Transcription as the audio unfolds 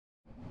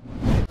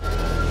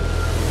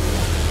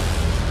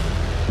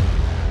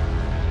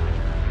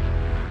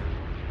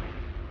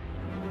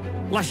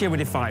Last year we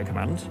did Fire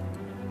Command.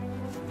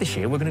 This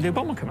year we're going to do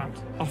Bomber Command,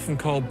 often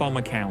called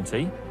Bomber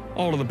County.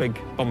 All of the big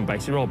bomber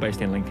bases are all based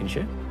in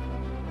Lincolnshire.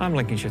 I'm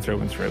Lincolnshire through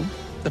and through.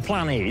 The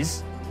plan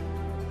is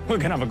we're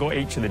going to have a go at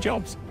each of the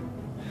jobs.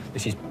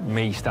 This is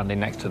me standing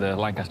next to the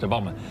Lancaster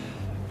Bomber,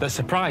 that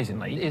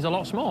surprisingly is a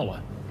lot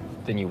smaller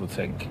than you would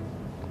think.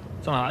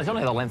 It's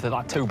only the length of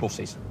like 2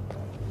 buses.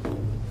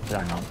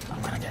 But hang on,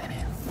 I'm going to get in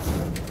here.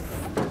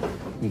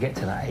 You get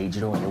to that age,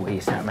 don't you, where you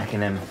start making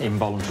them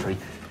involuntary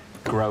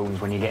groans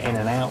when you get in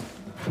and out.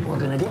 We're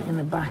going to get in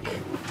the back.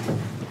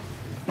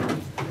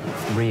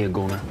 Rear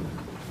gunner.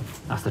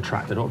 That's the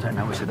tractor. Don't take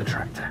notice of the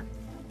tractor.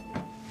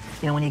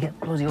 You know, when you get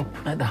bloody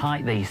up at the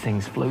height these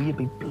things flew, you'd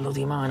be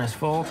bloody minus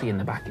 40 in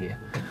the back of you.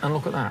 And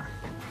look at that.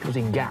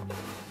 Bloody gap.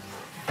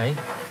 Hey?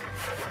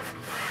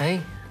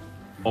 Hey?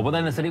 Oh, but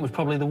then they said it was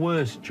probably the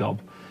worst job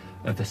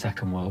of the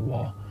Second World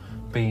War,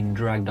 being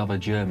dragged over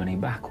Germany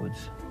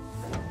backwards.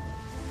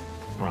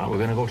 Right, we're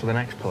going to go to the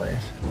next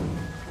place.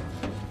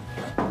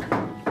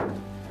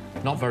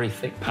 Not very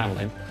thick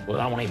panelling, but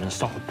that won't even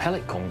stop a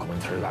pellet gun going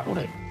through that, would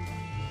it?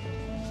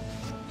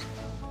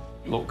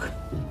 Look,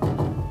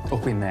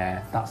 up in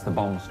there, that's the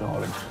bomb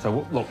storage.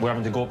 So, look, we're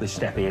having to go up this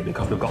step here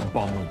because we've got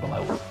bombs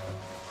below.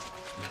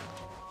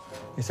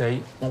 You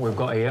see what we've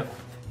got here?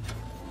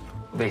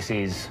 This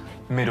is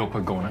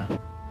mid-upper gunner.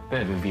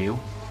 Bit of a view.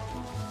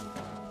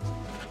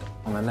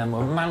 And then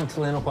we're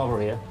mantling up over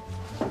here.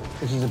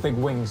 This is a big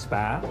wing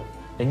spar.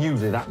 And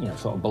usually that, you know,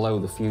 sort of below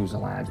the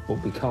fuselage,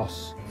 but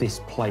because this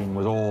plane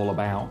was all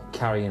about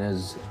carrying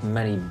as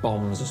many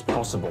bombs as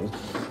possible,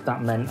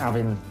 that meant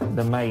having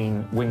the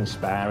main wing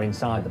spar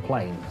inside the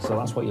plane. So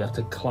that's what you have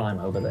to climb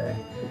over there.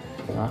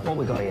 Right, what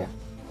we got here?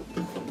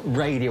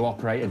 Radio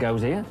operator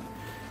goes here.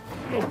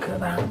 Look at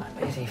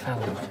that busy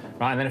fellow.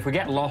 Right, and then if we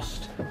get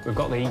lost, we've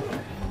got the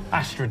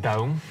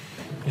Astrodome.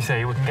 You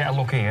see, we can get a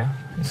look here.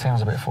 It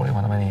sounds a bit funny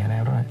when I'm in here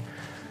now, doesn't it?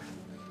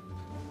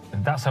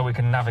 And that's how we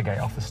can navigate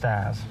off the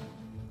stars.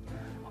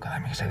 Look at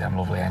them, you can see them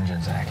lovely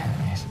engines there, can't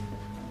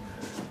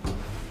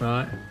you?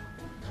 Right.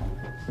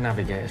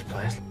 Navigator's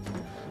place.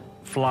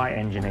 Flight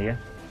engineer.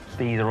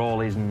 These are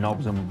all his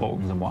knobs and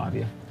buttons and what have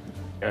you.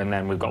 And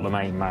then we've got the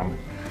main man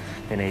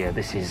in here.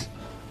 This is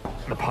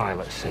the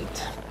pilot's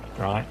seat,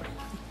 right?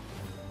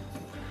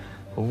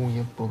 Oh,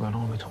 you bugger,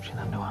 don't be touching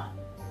that, do I?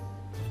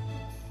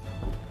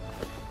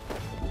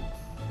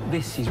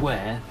 This is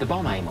where the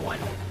bomb aimer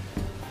went.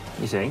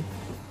 You see?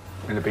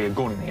 There'll be a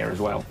gun in here as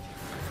well.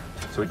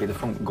 So it'd be the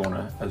front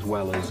gunner as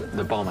well as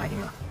the bomb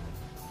aimer.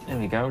 There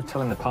we go,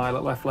 telling the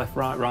pilot left, left,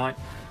 right, right.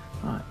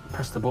 Right,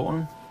 press the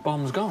button,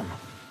 bomb's gone.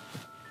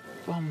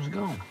 Bomb's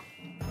gone.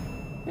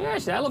 Yeah,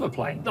 it's a hell of a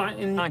plane. Like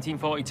in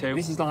 1942,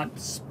 this is like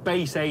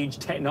space-age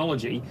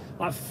technology,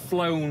 like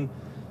flown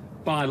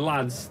by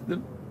lads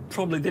that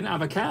probably didn't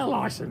have a car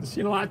licence,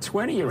 you know, like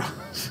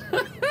 20-year-olds.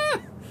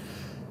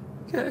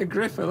 Get a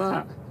grip of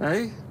that,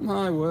 eh?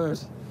 My word.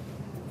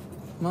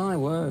 My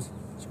word.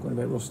 It's going a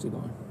bit rusty, boy.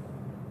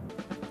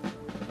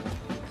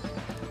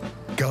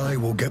 Guy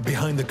will get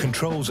behind the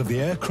controls of the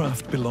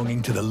aircraft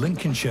belonging to the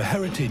Lincolnshire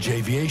Heritage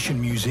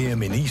Aviation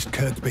Museum in East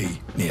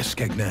Kirkby, near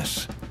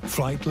Skegness.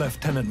 Flight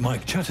Lieutenant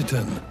Mike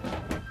Chatterton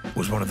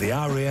was one of the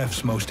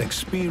RAF's most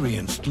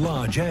experienced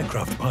large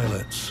aircraft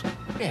pilots.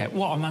 Yeah,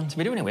 what a man to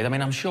be doing it with. I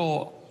mean, I'm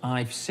sure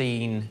I've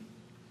seen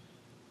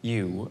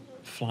you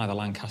fly the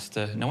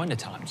Lancaster no end of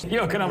times.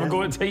 You can have a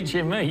go at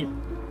teaching me.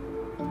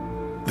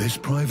 This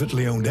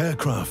privately owned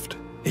aircraft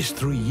is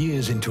 3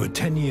 years into a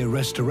 10-year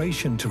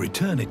restoration to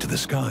return it to the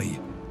sky.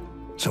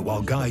 So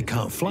while Guy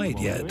can't fly it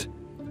yet,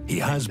 he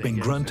has been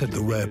granted the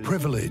rare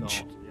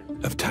privilege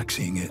of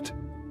taxiing it.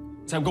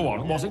 So go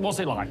on, what's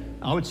it like?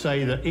 I would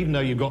say that even though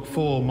you've got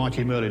 4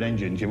 Mighty Merlin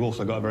engines, you've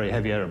also got a very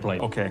heavy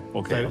aeroplane. Okay.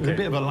 So there's a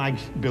bit of a lag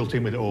built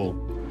in with it all.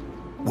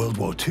 World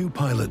War II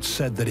pilots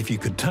said that if you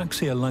could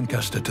taxi a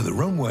Lancaster to the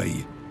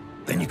runway,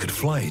 then you could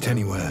fly it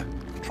anywhere.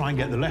 Try and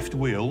get the left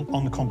wheel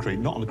on the concrete,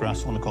 not on the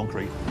grass, on the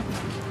concrete.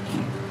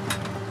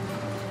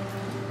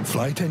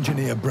 Flight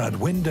engineer Brad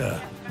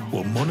Winder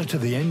will monitor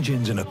the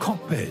engines in a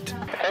cockpit.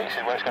 Okay, this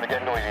is where it's going to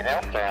get noisy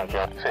now.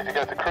 So if you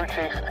go to crew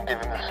chief and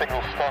give him the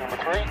signal star number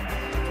 3.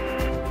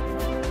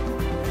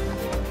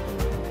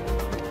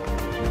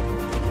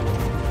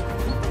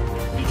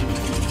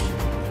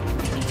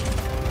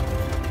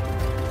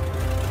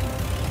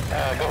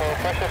 Got oil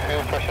pressure,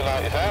 fuel pressure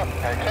light is out.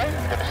 Okay,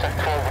 I'm going to set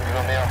 1200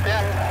 on the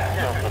RPM.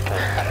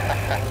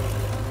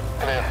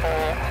 Clear 4,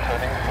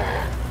 turning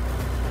 4.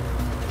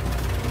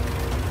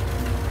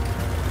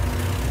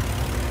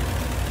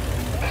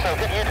 So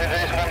get you to do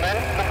this one then.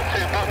 Number 2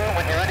 button,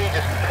 when you're ready,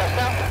 just press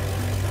that.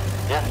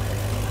 Yeah.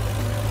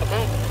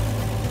 Okay.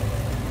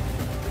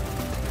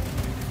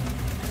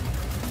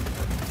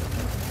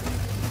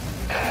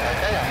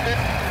 Okay, that's it.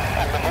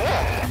 And number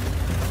 1.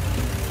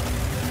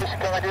 Just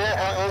got an idea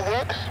how it all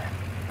works.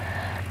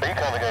 But you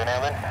can have a go now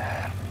then.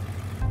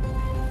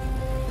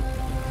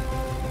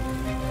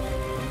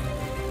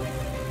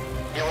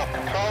 You're off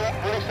controller,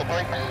 release the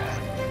brakes.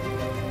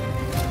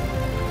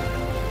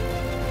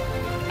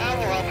 And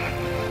we're off.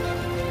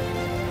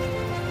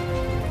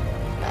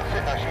 That's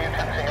it, that's you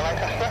taxiing a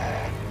Lancaster.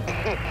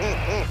 Do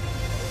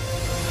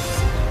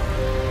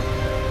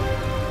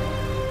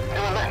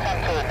a left-hand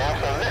turn now,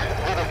 so lift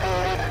rudder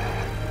forward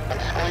and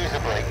squeeze the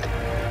brake.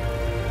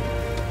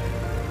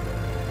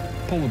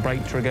 Pull the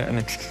brake trigger and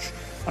then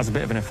has a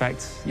bit of an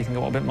effect. You can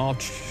go a bit more, a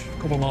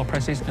couple more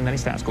presses, and then it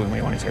starts going where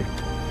you want it to.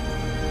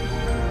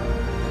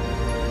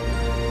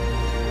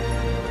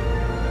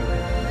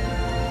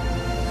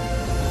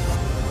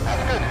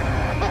 That's good.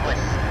 Lovely.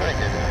 Very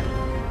good.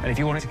 And if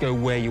you want it to go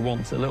where you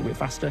want, a little bit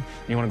faster, and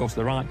you want to go to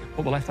the right,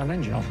 put the left-hand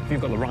engine on. If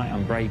you've got the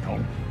right-hand brake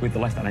on with the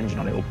left-hand engine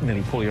on, it'll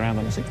nearly pull you around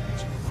on the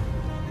sequence.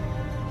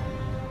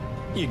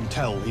 You can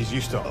tell he's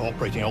used to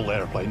operating old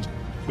aeroplanes.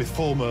 With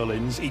 4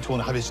 Merlins, each one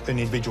has its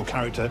individual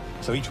character,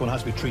 so each one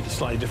has to be treated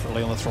slightly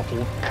differently on the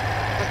throttle.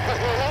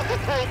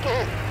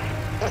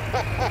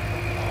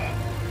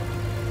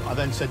 I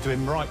then said to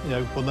him, right, you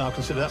know, well, now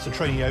consider that's a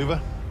training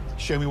over.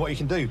 Show me what you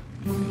can do.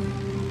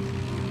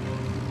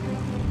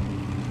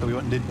 So we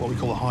went and did what we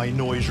call a high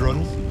noise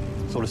run,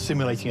 sort of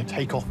simulating a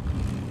takeoff.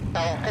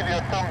 I'll give you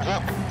a thumbs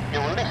up.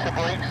 You'll release the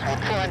brakes. We'll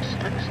try and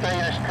stay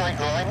in a straight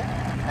line.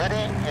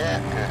 Ready? Yeah,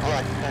 good.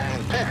 Right.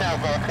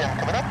 2,000 RPM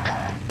coming up.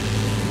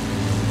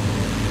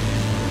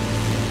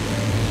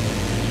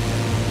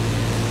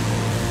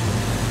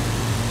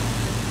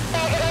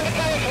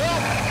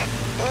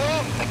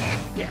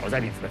 Yeah, I was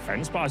heading for the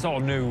fence, but I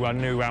sort of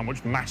knew how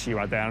much mass you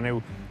had there. I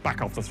knew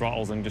back off the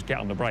throttles and just get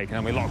on the brake, and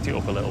then we locked it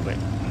up a little bit.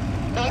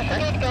 Nice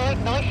skid, guys.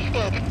 Nice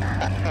skid.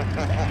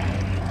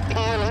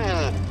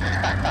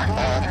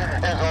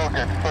 It's all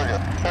good.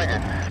 Brilliant. Very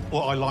good.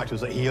 What I liked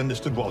was that he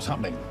understood what was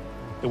happening.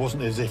 It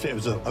wasn't as if it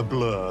was a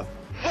blur. As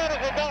soon as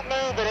we got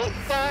moving, it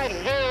started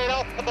veering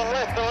off to the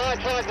left, so I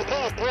tried to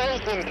put a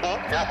braking top.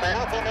 That's it.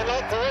 Up on the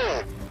left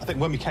wheel. I think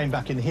when we came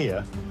back in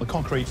here, the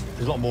concrete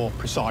is a lot more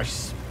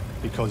precise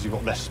because you've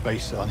got less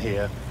space on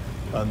here,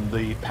 and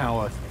the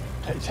power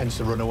tends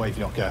to run away if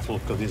you're not careful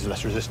because there's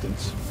less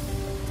resistance.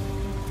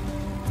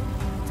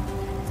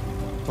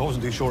 So I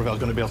wasn't too sure if I was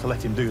going to be able to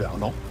let him do that or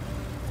not,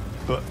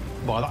 but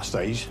by that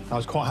stage, I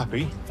was quite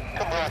happy.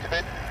 Come right a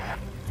bit.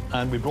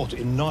 And we brought it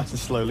in nice and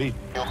slowly.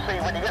 You'll see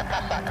when you get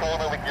past that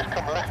corner, we can just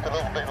come left a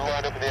little bit and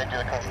line up with the edge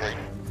of the concrete.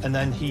 And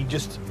then he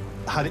just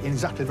had it in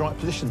exactly the right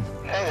position.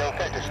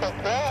 Okay, just stop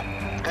there.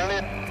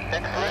 Brilliant.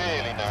 Excellent.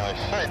 Really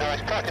nice. Very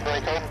nice. Parking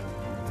brake on.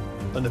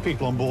 And the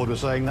people on board were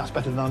saying that's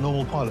better than our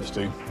normal pilots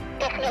do.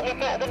 Definitely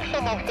better than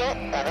some I've got.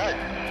 I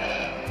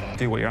know.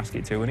 Do what you ask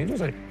it to, and he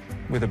does it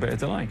with a bit of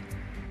delay.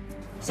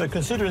 So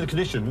considering the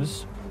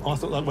conditions, I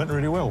thought that went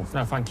really well.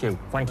 No, thank you.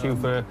 Thank you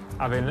for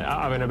having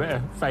a bit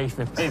of faith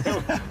in it.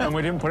 And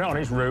we didn't put it on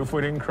its roof,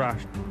 we didn't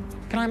crash.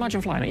 Can I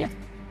imagine flying it? Yeah.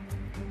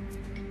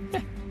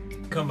 Yeah.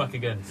 Come back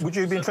again. Would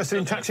you be interested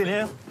in taxiing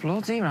here?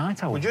 Bloody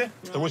right I would. Would you?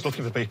 They're always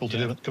looking for people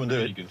to come and do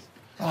it.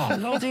 Oh,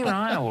 bloody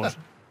right I would.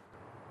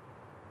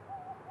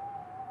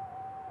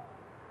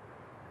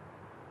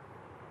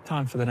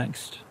 Time for the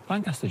next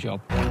Lancaster job.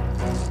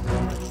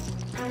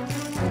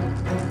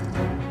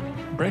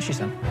 Brace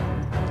yourself.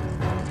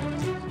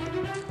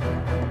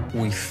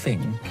 We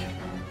think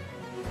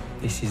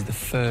this is the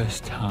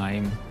first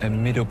time a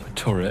mid-upper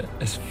turret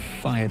has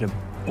fired a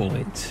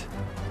bullet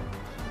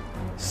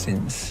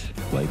since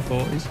late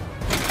 40s.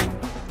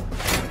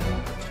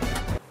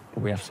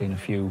 But we have seen a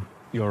few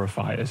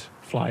Eurofighters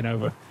flying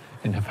over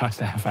in the past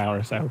half hour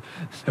or so.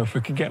 So if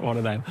we could get one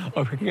of them,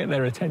 or if we could get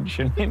their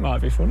attention, it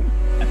might be funny.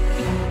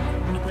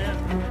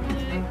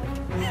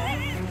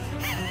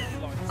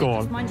 Go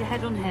on. Mind your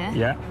head on here.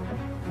 Yeah.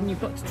 And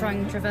you've got to try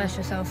and traverse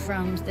yourself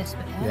around this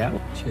bit here. Yeah.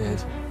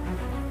 Cheers.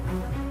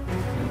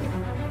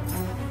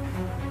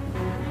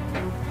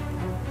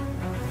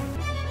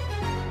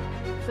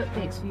 Foot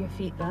peaks for your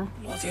feet there.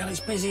 Bloody hell, it's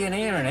busy in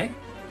here, isn't it?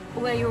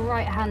 Where your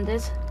right hand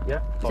is.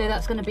 Yeah. So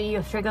that's going to be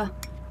your trigger.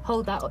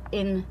 Hold that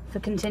in for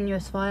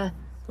continuous fire.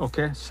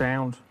 OK,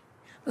 sound.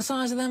 The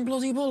size of them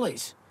bloody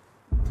bullets.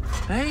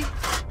 Hey?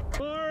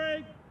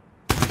 Firing!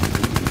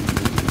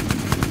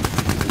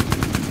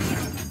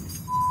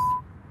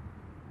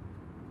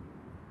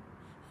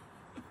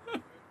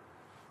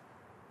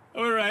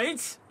 All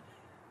right.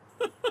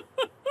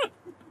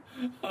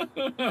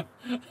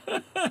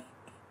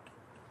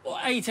 Well,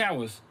 8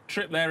 hours,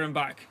 trip there and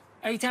back.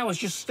 8 hours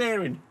just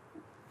staring.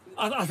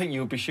 I think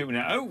you'd be shooting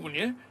it out,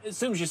 wouldn't you? As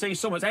soon as you see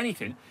someone's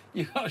anything,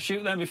 you've got to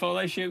shoot them before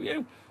they shoot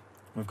you.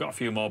 We've got a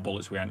few more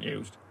bullets we haven't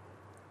used.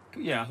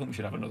 Yeah, I think we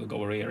should have another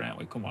go here, haven't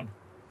we? Come on.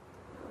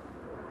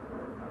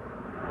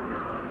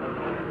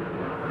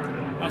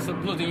 That's a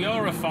bloody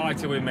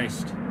Eurofighter we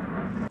missed.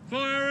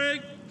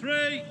 Firing!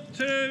 3,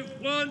 2,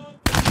 1.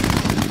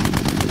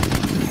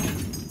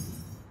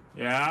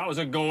 Yeah, that was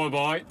a goer,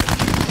 boy.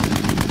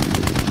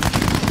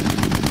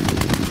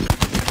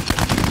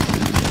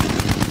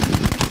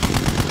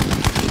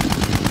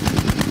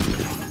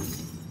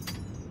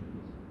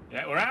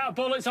 Yeah, we're out of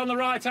bullets on the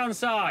right-hand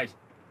side.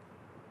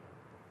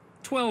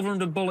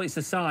 1,200 bullets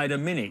a side a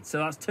minute, so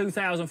that's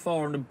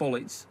 2,400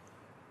 bullets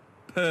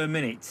per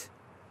minute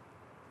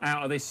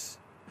out of this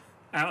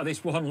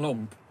one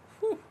lump.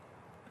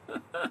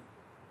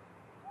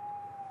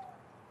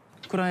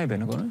 Could I have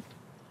been a gunner?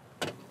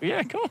 Yeah,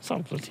 of course I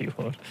bloody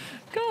would.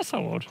 Of course I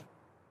would.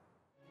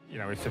 You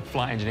know, if the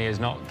flight engineer's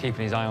not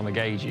keeping his eye on the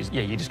gauges,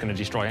 yeah, you're just going to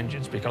destroy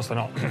engines because they're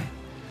not...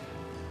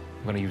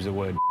 I'm going to use the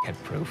word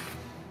head-proof.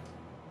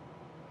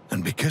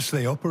 And because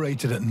they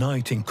operated at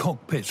night in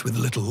cockpits with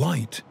little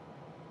light,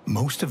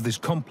 most of this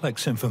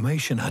complex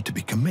information had to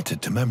be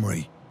committed to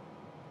memory.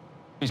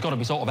 It's got to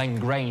be sort of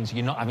ingrained, so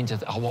you're not having to...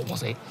 Oh, what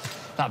was it?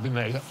 That'd be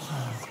me.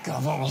 Oh,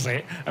 God, what was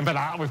it? And by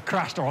that, we've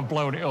crashed or I've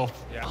blown it up.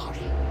 Yeah.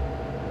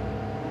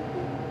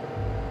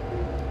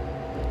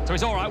 So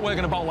it's all right, we're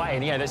going to bolt that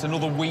in. Yeah, that's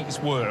another week's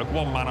work.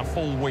 One man, a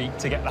full week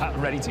to get that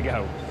ready to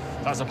go.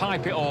 That's to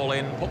pipe it all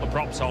in, put the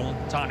props on,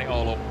 tighten it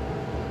all up,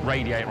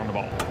 radiator on the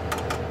bottom.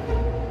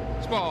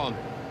 Spot on.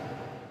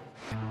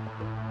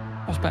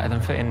 What's better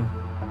than fitting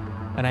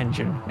an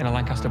engine in a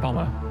Lancaster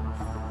Bomber?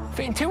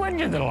 Fitting 2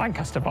 engines in a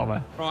Lancaster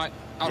Bomber. Right.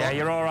 Yeah,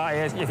 you're all right.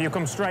 If you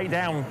come straight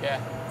down, yeah,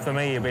 for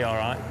me, you'll be all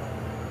right.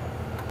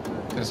 I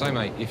was going to say,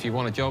 mate, if you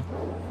want a job,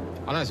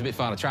 I know it's a bit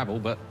far to travel,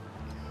 but,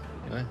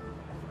 you know,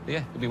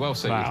 yeah, it'll be well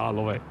suited. Right, I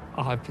love it.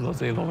 I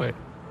bloody love it.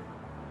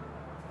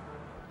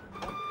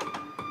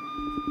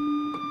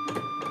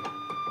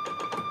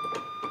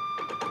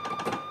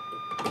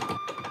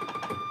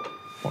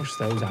 Watch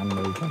those hand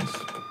movements.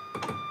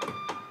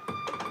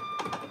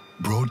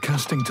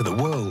 Broadcasting to the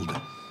world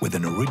with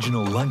an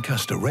original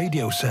Lancaster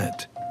radio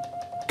set,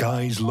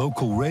 Guy's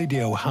local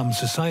radio ham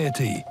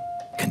society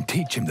can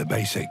teach him the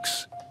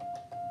basics.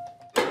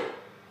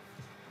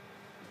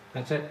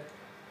 That's it.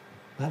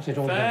 That's it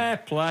all Fair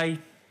play.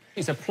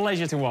 It's a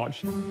pleasure to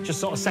watch. Just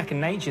sort of second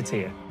nature to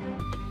you.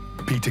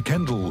 Peter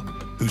Kendall,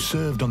 who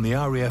served on the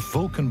RAF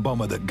Vulcan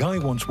bomber that Guy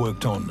once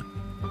worked on,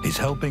 is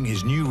helping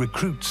his new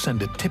recruits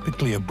send a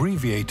typically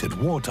abbreviated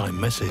wartime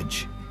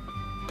message.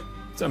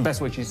 So best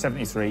wishes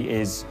 73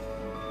 is...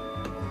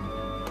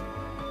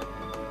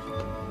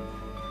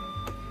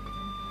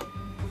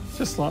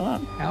 just like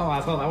that. Oh,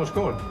 I thought that was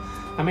good.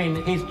 I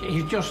mean,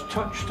 he's just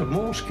touched a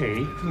Morse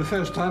key for the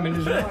first time in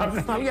his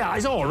life. Yeah,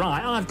 it's all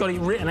right. I've got it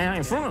written out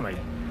in front of me.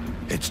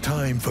 It's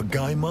time for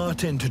Guy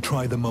Martin to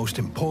try the most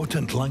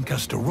important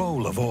Lancaster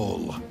role of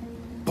all,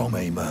 bomb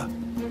aimer.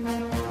 Do you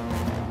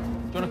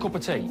want a cup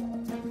of tea?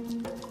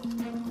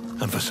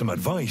 And for some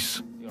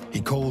advice, he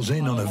calls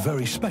in on a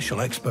very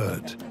special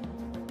expert.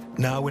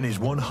 Now in his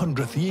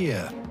 100th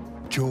year,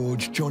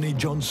 George Johnny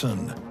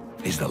Johnson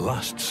is the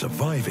last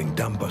surviving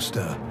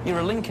dambuster. You're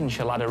a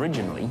Lincolnshire lad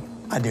originally.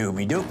 I do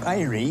me duck,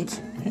 I read,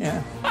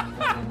 yeah.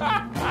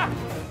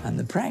 And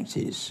the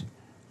practice,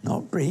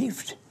 not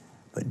briefed,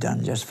 but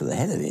done just for the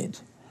hell of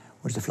it,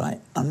 was to fly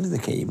under the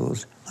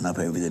cables and up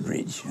over the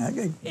bridge.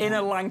 In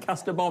a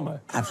Lancaster Bomber?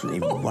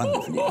 Absolutely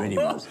wonderful, it really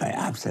was.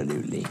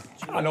 Absolutely.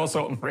 I know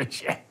something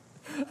rich, yeah.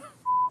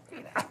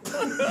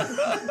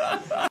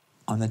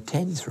 On the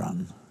 10th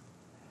run,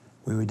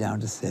 we were down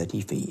to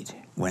 30 feet.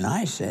 When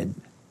I said,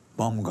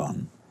 bomb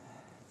gone,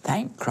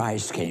 thank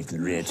Christ came from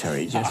the rear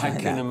turret just like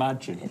that. I can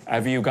imagine.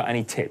 Have you got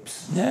any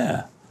tips?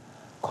 Yeah.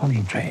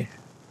 Concentrate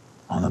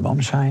on the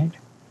bomb side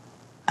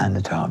and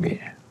the target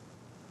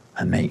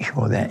and make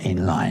sure they're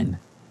in line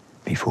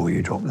before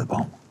you drop the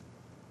bomb.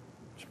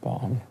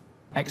 Spot on.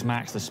 X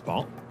marks the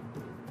spot.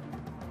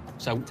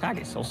 So,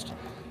 target sussed.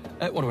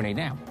 What do we need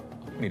now?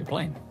 We need a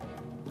plane.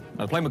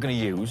 Now, the plane we're going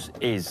to use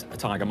is a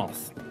Tiger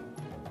Moth.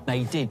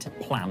 They did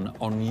plan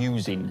on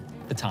using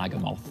the Tiger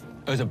Moth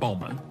as a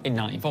bomber in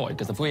 1940,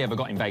 because if we ever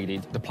got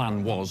invaded, the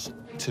plan was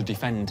to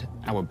defend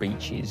our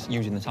beaches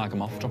using the Tiger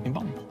Moth dropping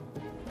bombs.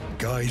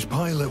 Guy's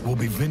pilot will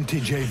be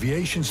vintage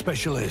aviation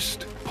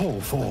specialist, Paul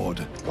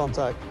Ford.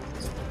 Contact.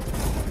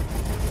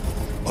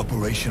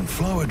 Operation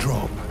Flower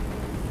Drop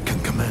can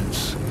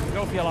commence.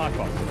 Go for your life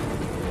box.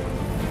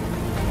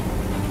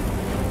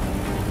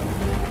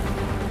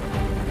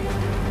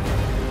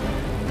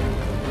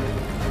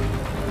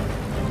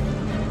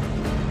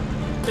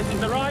 This is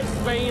the right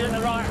speed and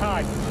the right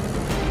height.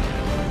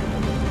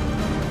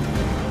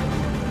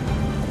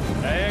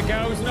 There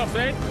goes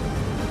nothing.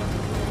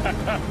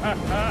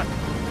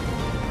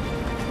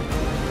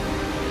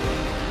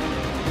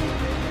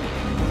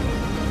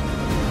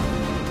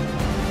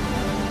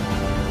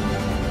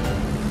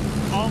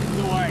 On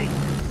the way.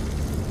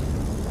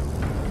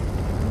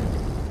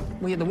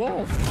 We hit the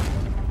wall.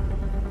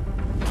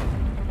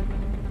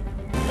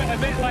 A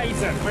bit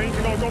later. We need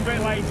to go a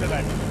bit later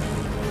then.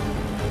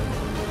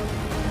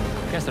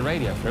 Gets the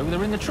radio through.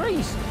 They're in the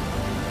trees.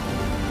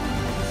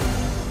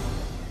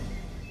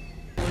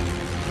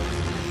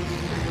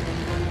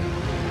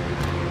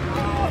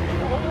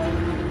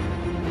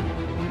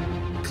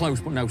 Close,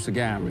 but no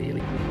cigar,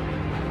 really.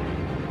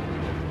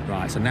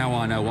 Right, so now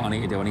I know what I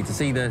need to do. I need to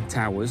see the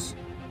towers,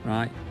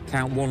 right?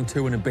 Count 1,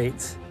 2 and a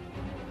bit,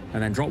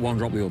 and then drop one,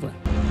 drop the other.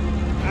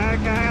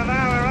 Okay,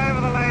 now we're over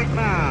the lake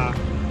now.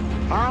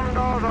 Arm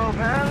doors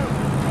open.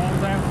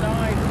 Arms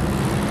outside.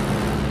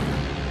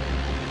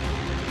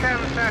 10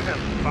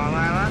 seconds, Bomb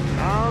Island.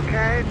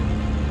 Okay.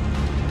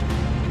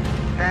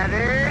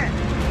 Steady.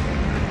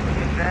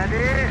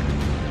 Steady.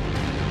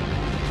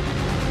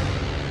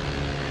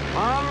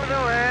 Bombs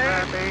away.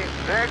 Happy.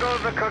 There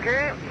goes the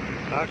cookie.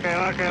 Lucky,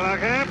 lucky,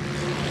 lucky.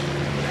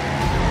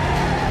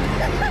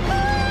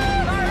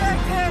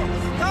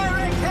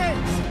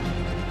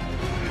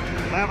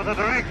 That was a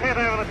direct hit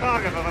over the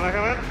target, by the look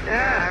of it.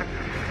 Yeah.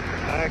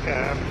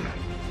 Okay.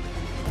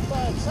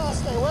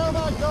 Fantastic. Well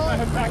done,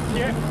 Don. Thank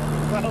you.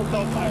 Well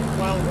done, mate.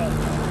 Well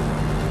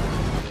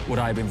done. Would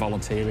I have been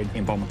volunteering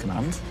in Bomber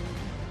Command?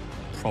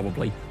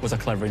 Probably. Was I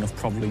clever enough?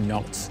 Probably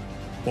not.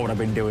 What would I have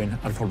been doing?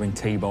 I'd probably been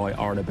T-boy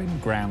or I'd have been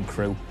ground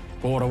crew.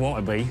 But what I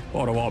want to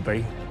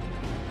be,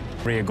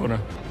 rear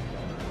gunner.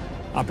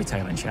 I'd be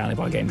tailing Charlie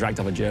by getting dragged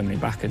over Germany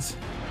backwards.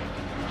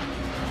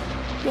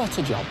 What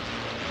a job.